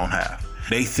people that don't have.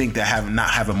 They think that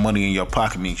not having money in your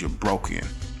pocket means you're broken.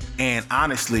 And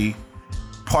honestly,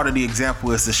 part of the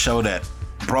example is to show that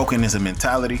broken is a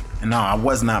mentality. And no, I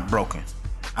was not broken.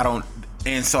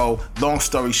 And so, long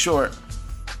story short,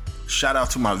 shout out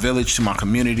to my village, to my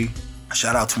community.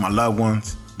 Shout out to my loved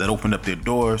ones that opened up their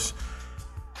doors.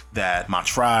 That my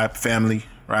tribe family,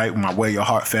 right? My Wear Your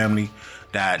Heart family,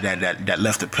 that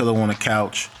left a pillow on the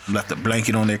couch, left a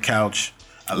blanket on their couch,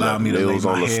 allowed me to lay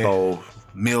my head.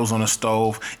 Meals on the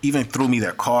stove, even threw me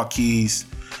their car keys.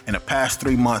 In the past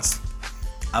 3 months,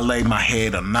 I laid my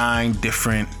head on 9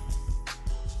 different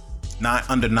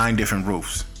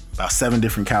roofs, about 7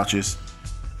 different couches,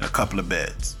 and a couple of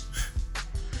beds.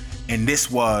 And this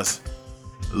was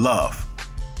love.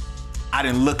 I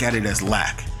didn't look at it as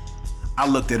lack. I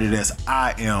looked at it as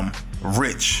I am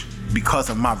rich because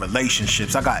of my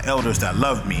relationships. I got elders that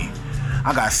love me.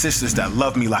 I got sisters that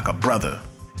love me like a brother,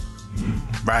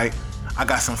 right? I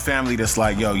got some family that's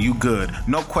like, yo, you good.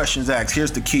 No questions asked.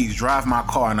 Here's the keys. Drive my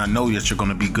car, and I know that you're going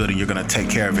to be good and you're going to take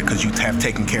care of it because you have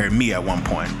taken care of me at one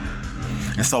point.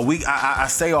 And so I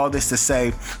say all this to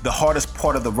say the hardest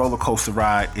part of the roller coaster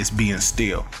ride is being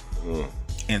still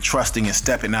and trusting and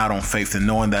stepping out on faith and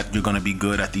knowing that you're going to be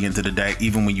good at the end of the day,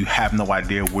 even when you have no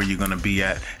idea where you're going to be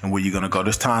at and where you're going to go.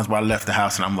 There's times where I left the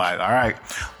house and I'm like, all right,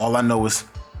 all I know is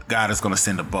God is going to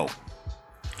send a boat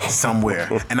somewhere.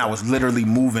 And I was literally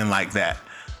moving like that.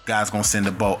 God's going to send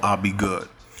a boat. I'll be good.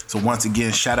 So once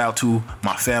again, shout out to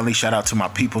my family. Shout out to my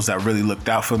peoples that really looked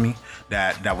out for me.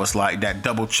 That was like, that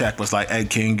double check was like, hey,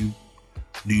 King,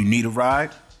 do you need a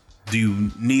ride? Do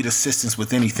you need assistance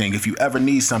with anything? If you ever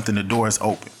need something, the door is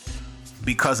open.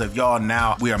 Because of y'all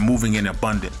now, we are moving in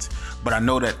abundance. But I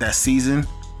know that season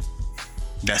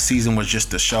was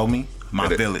just to show me my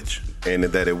village. And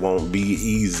that it won't be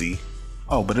easy.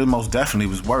 Oh, but it most definitely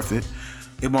was worth it.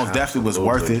 It most definitely was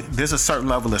worth it. There's a certain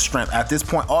level of strength. At this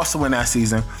point, also in that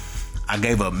season, I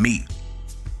gave up meat.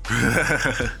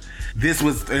 This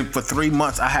was, for 3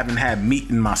 months, I haven't had meat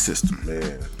in my system.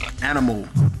 Man. Animal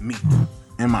meat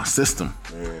in my system.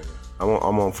 Man.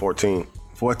 I'm on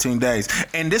 14 days.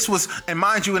 And this was, and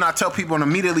mind you, and I tell people, and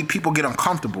immediately people get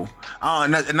uncomfortable.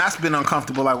 And that's been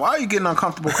uncomfortable. Like, why are you getting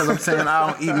uncomfortable? Because I'm saying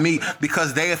I don't eat meat.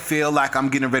 Because they feel like I'm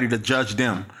getting ready to judge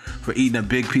them for eating a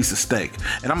big piece of steak.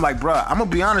 And I'm like, bruh, I'm going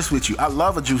to be honest with you. I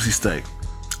love a juicy steak.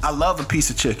 I love a piece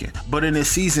of chicken. But in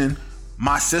this season,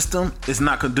 my system is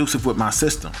not conducive with my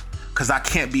system. Because I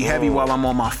can't be heavy while I'm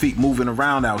on my feet moving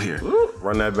around out here.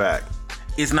 Run that back.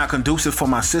 It's not conducive for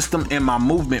my system and my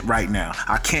movement right now.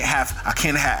 I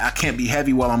can't be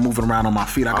heavy while I'm moving around on my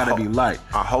feet. I gotta be light.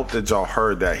 I hope that y'all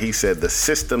heard that. He said the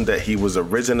system that he was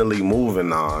originally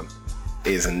moving on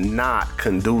is not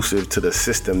conducive to the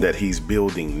system that he's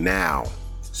building now.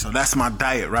 So that's my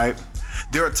diet, right?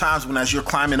 There are times when, as you're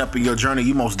climbing up in your journey,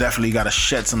 you most definitely got to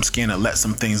shed some skin and let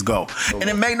some things go. And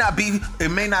it may not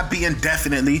be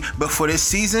indefinitely, but for this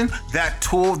season, that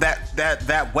tool,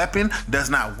 that weapon does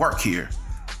not work here.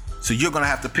 So you're gonna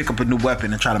have to pick up a new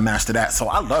weapon and try to master that. So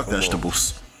I love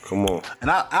vegetables. Come on. And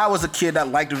I was a kid that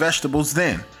liked vegetables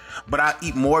then. But I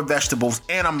eat more vegetables,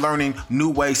 and I'm learning new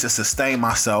ways to sustain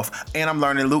myself, and I'm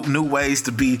learning new ways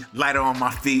to be lighter on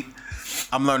my feet.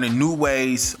 I'm learning new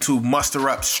ways to muster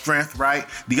up strength, right?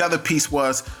 The other piece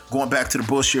was going back to the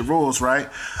bullshit rules, right?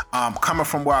 Coming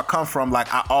from where I come from,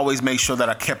 like, I always made sure that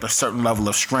I kept a certain level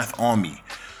of strength on me,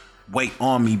 weight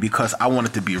on me, because I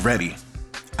wanted to be ready.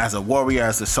 As a warrior,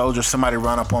 as a soldier, somebody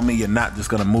run up on me, you're not just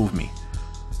gonna move me.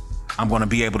 I'm gonna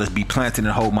be able to be planted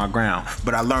and hold my ground.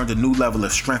 But I learned a new level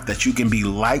of strength that you can be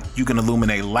light, you can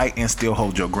illuminate light and still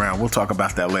hold your ground. We'll talk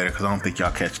about that later because I don't think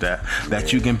y'all catch that.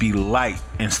 That you can be light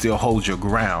and still hold your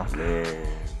ground. Man.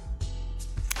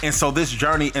 And so this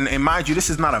journey, and mind you, this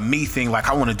is not a me thing, like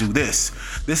I want to do this.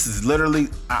 This is literally,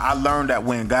 I learned that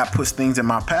when God puts things in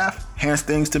my path, hands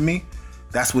things to me,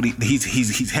 that's what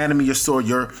he's handing me your sword.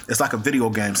 It's like a video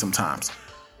game sometimes.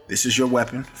 This is your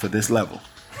weapon for this level.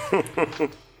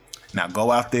 Now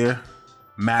go out there,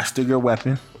 master your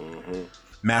weapon,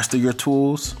 master your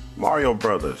tools. Mario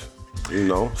Brothers. You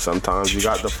know, sometimes you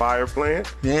got the fire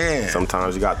plant. Yeah.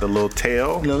 Sometimes you got the little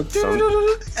tail.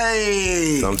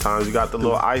 Hey. Sometimes you got the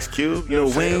little ice cube. You know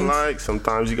what I'm saying? Like,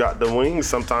 sometimes you got the wings.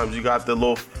 Sometimes you got the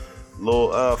little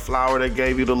flower that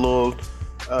gave you the little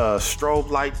strobe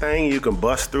light thing. You can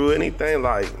bust through anything.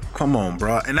 Like, come on,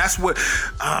 bro. And that's what,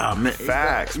 man.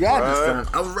 Facts, bro.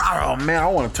 Oh man, I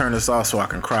want to turn this off so I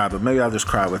can cry, but maybe I'll just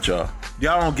cry with y'all.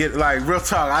 Y'all don't get, like, real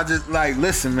talk. I just, like,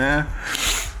 listen, man.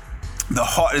 The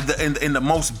heart and the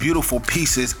most beautiful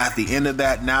pieces at the end of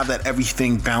that, now that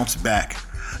everything bounced back.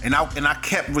 And I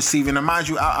kept receiving, and mind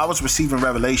you, I was receiving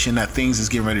revelation that things is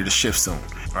getting ready to shift soon,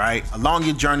 right? Along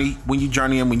your journey, when you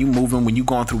journeying, when you moving, when you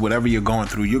going through whatever you're going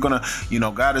through, you're gonna, you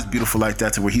know, God is beautiful like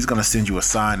that to where he's gonna send you a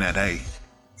sign that, hey,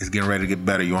 it's getting ready to get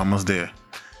better. You're almost there.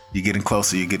 You're getting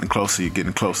closer, you're getting closer, you're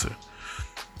getting closer.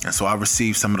 And so I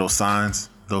received some of those signs,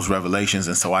 those revelations,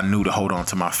 and so I knew to hold on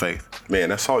to my faith. Man,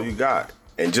 that's all you got.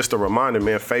 And just a reminder,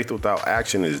 man, faith without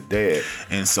action is dead.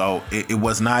 And so it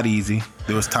was not easy.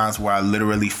 There was times where I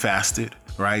literally fasted,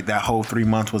 right? That whole 3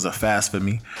 months was a fast for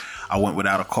me. I went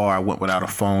without a car. I went without a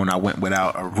phone. I went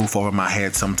without a roof over my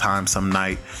head sometime, some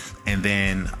night. And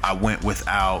then I went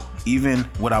without even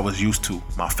what I was used to,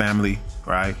 my family,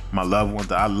 right? My loved ones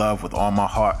that I love with all my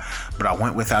heart. But I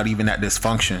went without even that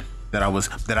dysfunction that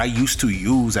I used to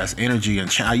use as energy.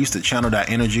 And I used to channel that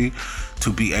energy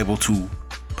to be able to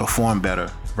perform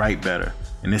better, write better.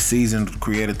 And this season, the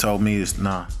Creator told me,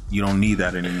 you don't need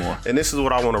that anymore. And this is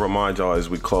what I want to remind y'all as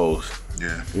we close.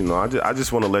 Yeah. You know, I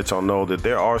just want to let y'all know that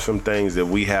there are some things that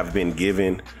we have been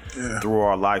given through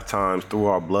our lifetimes, through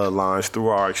our bloodlines, through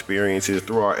our experiences,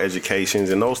 through our educations,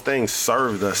 and those things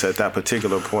served us at that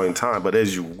particular point in time. But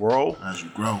as you grow,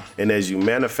 and as you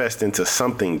manifest into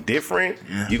something different,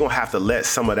 you're gonna have to let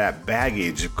some of that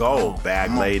baggage go,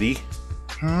 lady.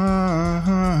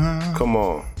 Come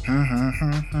on.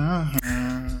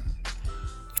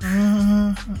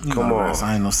 Come on.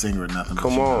 I ain't no singer or nothing.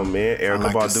 Come on, man.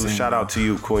 Erykah Badu, shout out to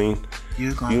you, Queen.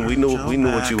 We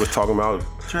knew what you was talking about.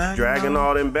 Dragging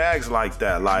all them bags like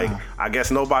that. Like, I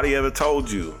guess nobody ever told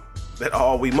you that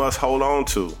all we must hold on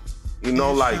to. You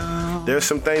know, like, there's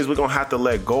some things we're gonna have to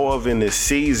let go of in this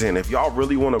season. If y'all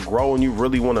really wanna grow and you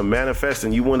really wanna manifest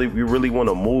and you really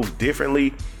wanna move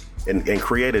differently and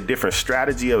create a different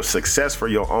strategy of success for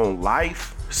your own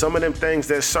life, some of them things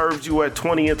that served you at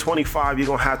 20 and 25, you're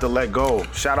gonna have to let go.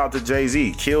 Shout out to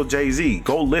Jay-Z, Kill Jay-Z.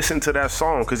 Go listen to that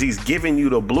song, because he's giving you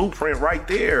the blueprint right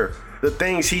there. The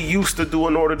things he used to do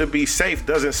in order to be safe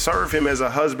doesn't serve him as a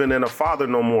husband and a father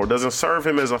no more. Doesn't serve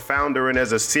him as a founder and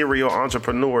as a serial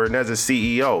entrepreneur and as a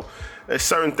CEO. There's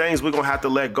certain things we're gonna have to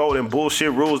let go. Them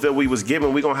bullshit rules that we was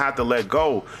given, we're gonna have to let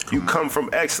go. You come from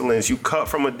excellence. You cut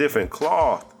from a different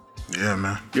cloth. Yeah,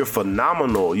 man. You're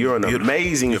phenomenal. You're an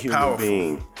amazing human powerful.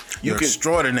 being. You're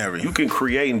extraordinary. You can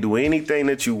create and do anything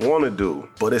that you want to do,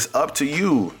 but it's up to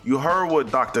you. You heard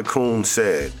what Dr. Kuhn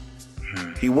said.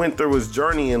 He went through his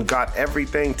journey and got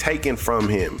everything taken from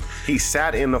him. He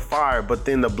sat in the fire, but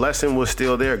then the blessing was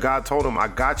still there. God told him, I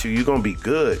got you. You're going to be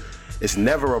good. It's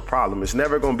never a problem. It's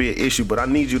never going to be an issue, but I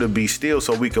need you to be still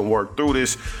so we can work through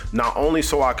this. Not only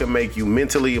so I can make you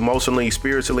mentally, emotionally,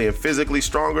 spiritually, and physically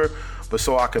stronger, but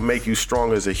so I can make you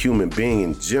strong as a human being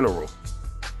in general.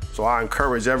 So I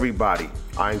encourage everybody.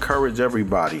 I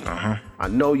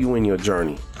know you in your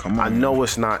journey. I know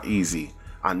it's not easy.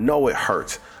 I know it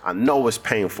hurts. I know it's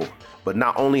painful. But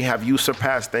not only have you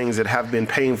surpassed things that have been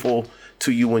painful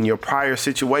to you in your prior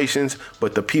situations,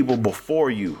 but the people before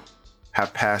you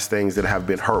have passed things that have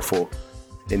been hurtful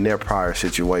in their prior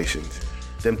situations.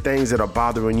 Them things that are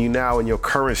bothering you now in your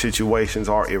current situations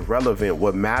are irrelevant.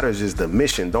 What matters is the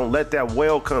mission. Don't let that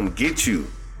whale come get you.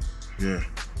 Yeah.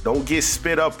 Don't get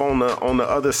spit up on the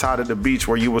other side of the beach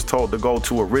where you was told to go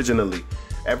to originally.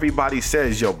 Everybody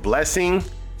says your blessing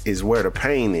is where the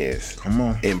pain is. Come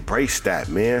on. Embrace that,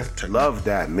 man. Love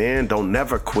that, man. Don't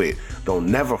never quit. Don't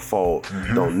never fold.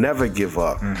 Don't never give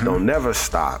up. Don't never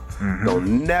stop.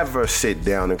 Don't never sit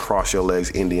down and cross your legs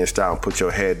Indian style and put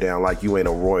your head down like you ain't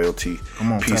a royalty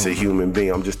piece of human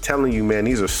being. I'm just telling you, man,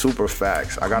 these are super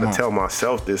facts. I gotta tell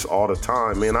myself this all the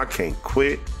time, man. I can't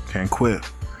quit. Can't quit.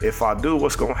 If I do,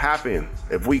 what's gonna happen?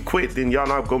 If we quit, then y'all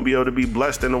not gonna be able to be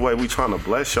blessed in the way we trying to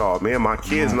bless y'all, man. My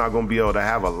kids not gonna be able to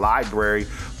have a library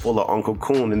full of Uncle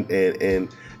Kuhn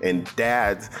and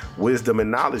Dad's wisdom and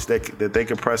knowledge that they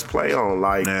can press play on.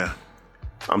 Like,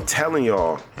 I'm telling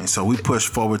y'all. And so we push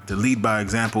forward to lead by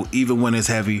example, even when it's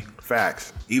heavy.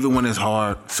 Facts. Even when it's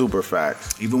hard. Super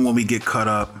facts. Even when we get cut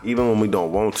up. Even when we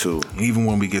don't want to. Even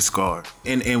when we get scarred.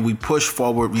 And we push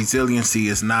forward. Resiliency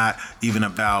is not even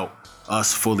about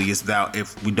us fully. It's about,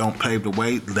 if we don't pave the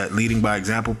way, that leading by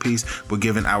example piece, we're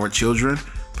giving our children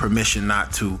permission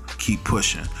not to keep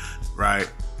pushing, right?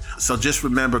 So just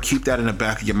remember, keep that in the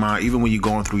back of your mind. Even when you're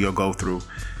going through your go through,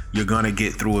 you're gonna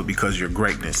get through it because you're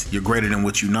greatness. You're greater than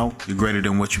what you know. You're greater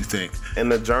than what you think.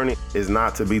 And the journey is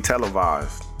not to be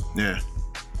televised. Yeah.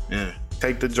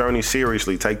 Take the journey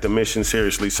seriously. Take the mission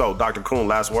seriously. So, Dr. Kuhn,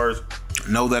 last words?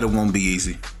 Know that it won't be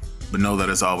easy, but know that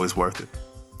it's always worth it.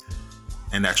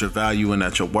 And that your value and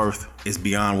that your worth is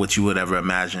beyond what you would ever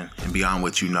imagine and beyond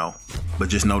what you know. But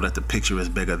just know that the picture is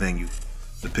bigger than you.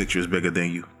 The picture is bigger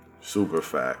than you. Super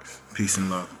facts. Peace and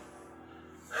love.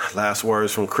 Last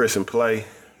words from Chris and Play.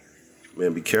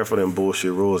 Man, be careful them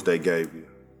bullshit rules they gave you.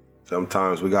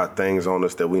 Sometimes we got things on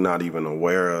us that we're not even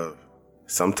aware of.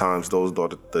 Sometimes those are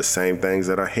the same things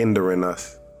that are hindering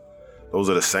us. Those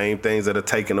are the same things that are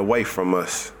taken away from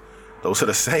us. Those are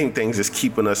the same things that's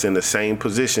keeping us in the same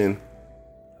position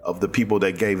of the people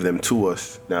that gave them to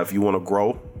us. Now, if you want to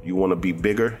grow, you want to be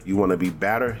bigger, you want to be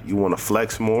better, you want to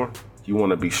flex more, you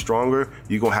want to be stronger,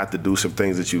 you're going to have to do some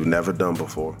things that you've never done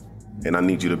before. And I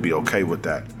need you to be okay with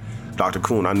that. Dr.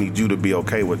 Kuhn, I need you to be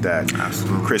okay with that.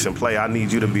 Absolutely. Chris and Play, I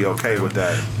need you to be okay with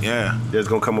that. Yeah. There's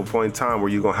going to come a point in time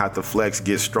where you're going to have to flex,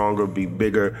 get stronger, be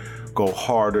bigger, go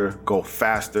harder, go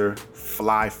faster,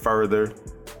 fly further.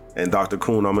 And Dr.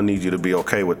 Kuhn, I'm going to need you to be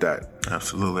okay with that.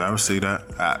 Absolutely. I would see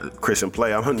that. Chris and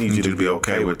Play, I'm going to need you to be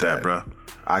okay with that, bro.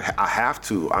 I have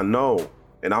to. I know.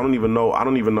 And I don't even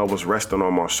know what's resting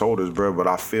on my shoulders, bro, but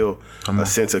I feel a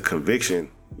sense of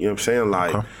conviction. You know what I'm saying?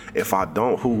 Like, if I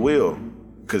don't, who will?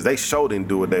 Because they sure didn't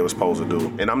do what they were supposed to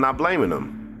do. And I'm not blaming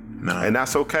them. No. And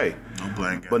that's okay. No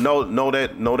blame. But know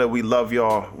that we love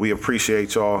y'all. We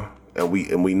appreciate y'all, and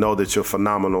we know that you're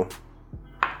phenomenal.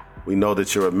 We know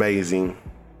that you're amazing.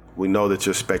 We know that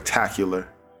you're spectacular.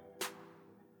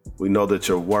 We know that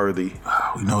you're worthy.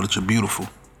 We know that you're beautiful.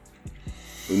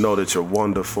 We know that you're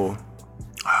wonderful.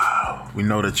 We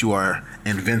know that you are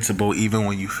invincible even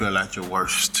when you feel at your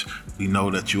worst. We know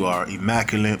that you are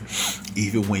immaculate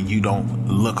even when you don't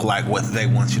look like what they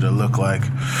want you to look like.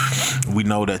 We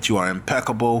know that you are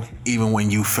impeccable even when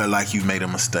you feel like you've made a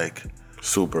mistake.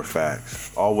 Super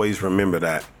facts. Always remember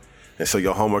that. And so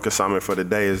your homework assignment for the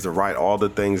day is to write all the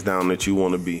things down that you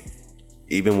want to be,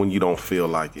 even when you don't feel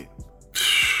like it.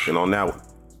 And on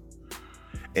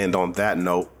that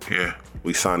note,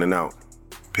 we signing out.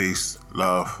 Peace,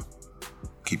 love.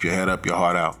 Keep your head up, your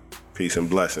heart out. Peace and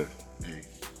blessings.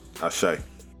 Ashe.